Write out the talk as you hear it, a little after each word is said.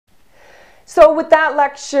So with that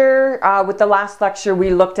lecture, with the last lecture, we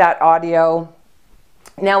looked at audio.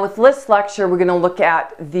 Now with this lecture, we're going to look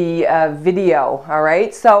at the video, all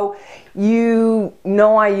right? So you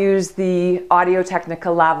know I use the Audio-Technica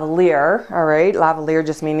lavalier, all right? Lavalier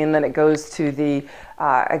just meaning that it goes to the,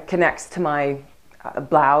 it connects to my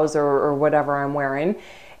blouse or whatever I'm wearing.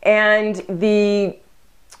 And the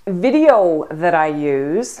video that I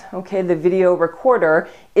use, okay, the video recorder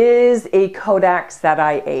is a Kodak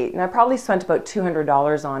Zi8, and I probably spent about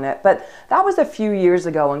 $200 on it, but that was a few years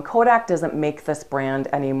ago, and Kodak doesn't make this brand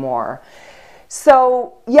anymore.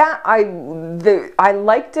 So yeah, I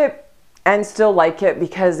liked it and still like it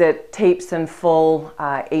because it tapes in full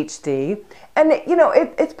HD, and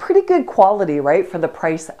it's pretty good quality, right, for the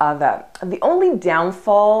price of it. The only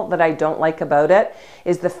downfall that I don't like about it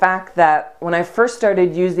is the fact that when I first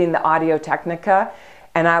started using the Audio-Technica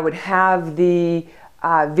and I would have the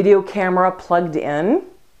video camera plugged in,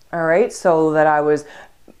 all right, so that I was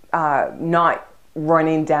not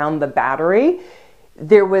running down the battery,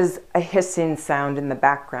 there was a hissing sound in the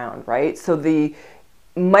background, right? So the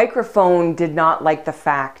microphone did not like the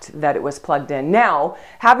fact that it was plugged in. Now,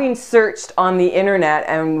 having searched on the internet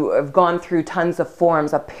and have gone through tons of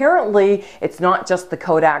forums, apparently it's not just the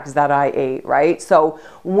Kodak Zi8, right? So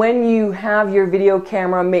when you have your video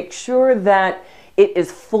camera, make sure that it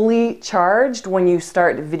is fully charged when you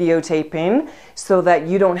start videotaping so that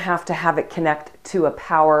you don't have to have it connect to a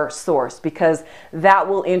power source, because that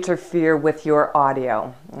will interfere with your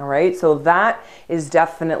audio. All right, so that is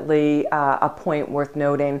definitely a point worth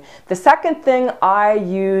noting. The second thing, I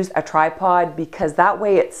use a tripod because that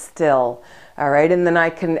way it's still. All right, and then I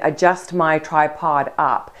can adjust my tripod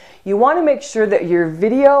up. You want to make sure that your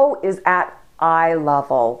video is at eye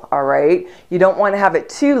level, all right? You don't want to have it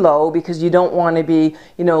too low because you don't want to be,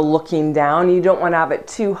 looking down. You don't want to have it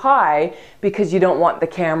too high because you don't want the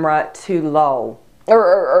camera too low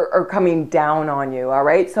or coming down on you, all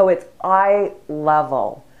right? So it's eye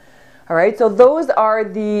level. All right, so those are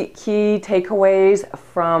the key takeaways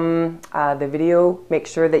from the video. Make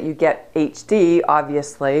sure that you get HD,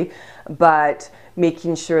 obviously, but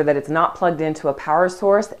making sure that it's not plugged into a power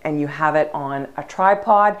source and you have it on a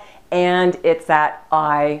tripod and it's at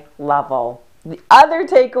eye level. The other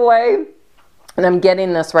takeaway, and I'm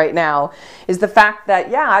getting this right now, is the fact that,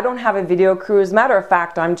 yeah, I don't have a video crew. As a matter of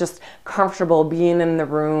fact, I'm just comfortable being in the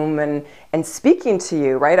room and speaking to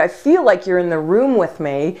you, right? I feel like you're in the room with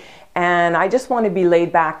me, and I just want to be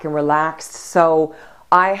laid back and relaxed. So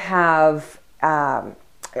I have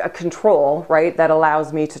a control, right, that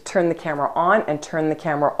allows me to turn the camera on and turn the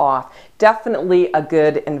camera off. Definitely a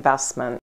good investment.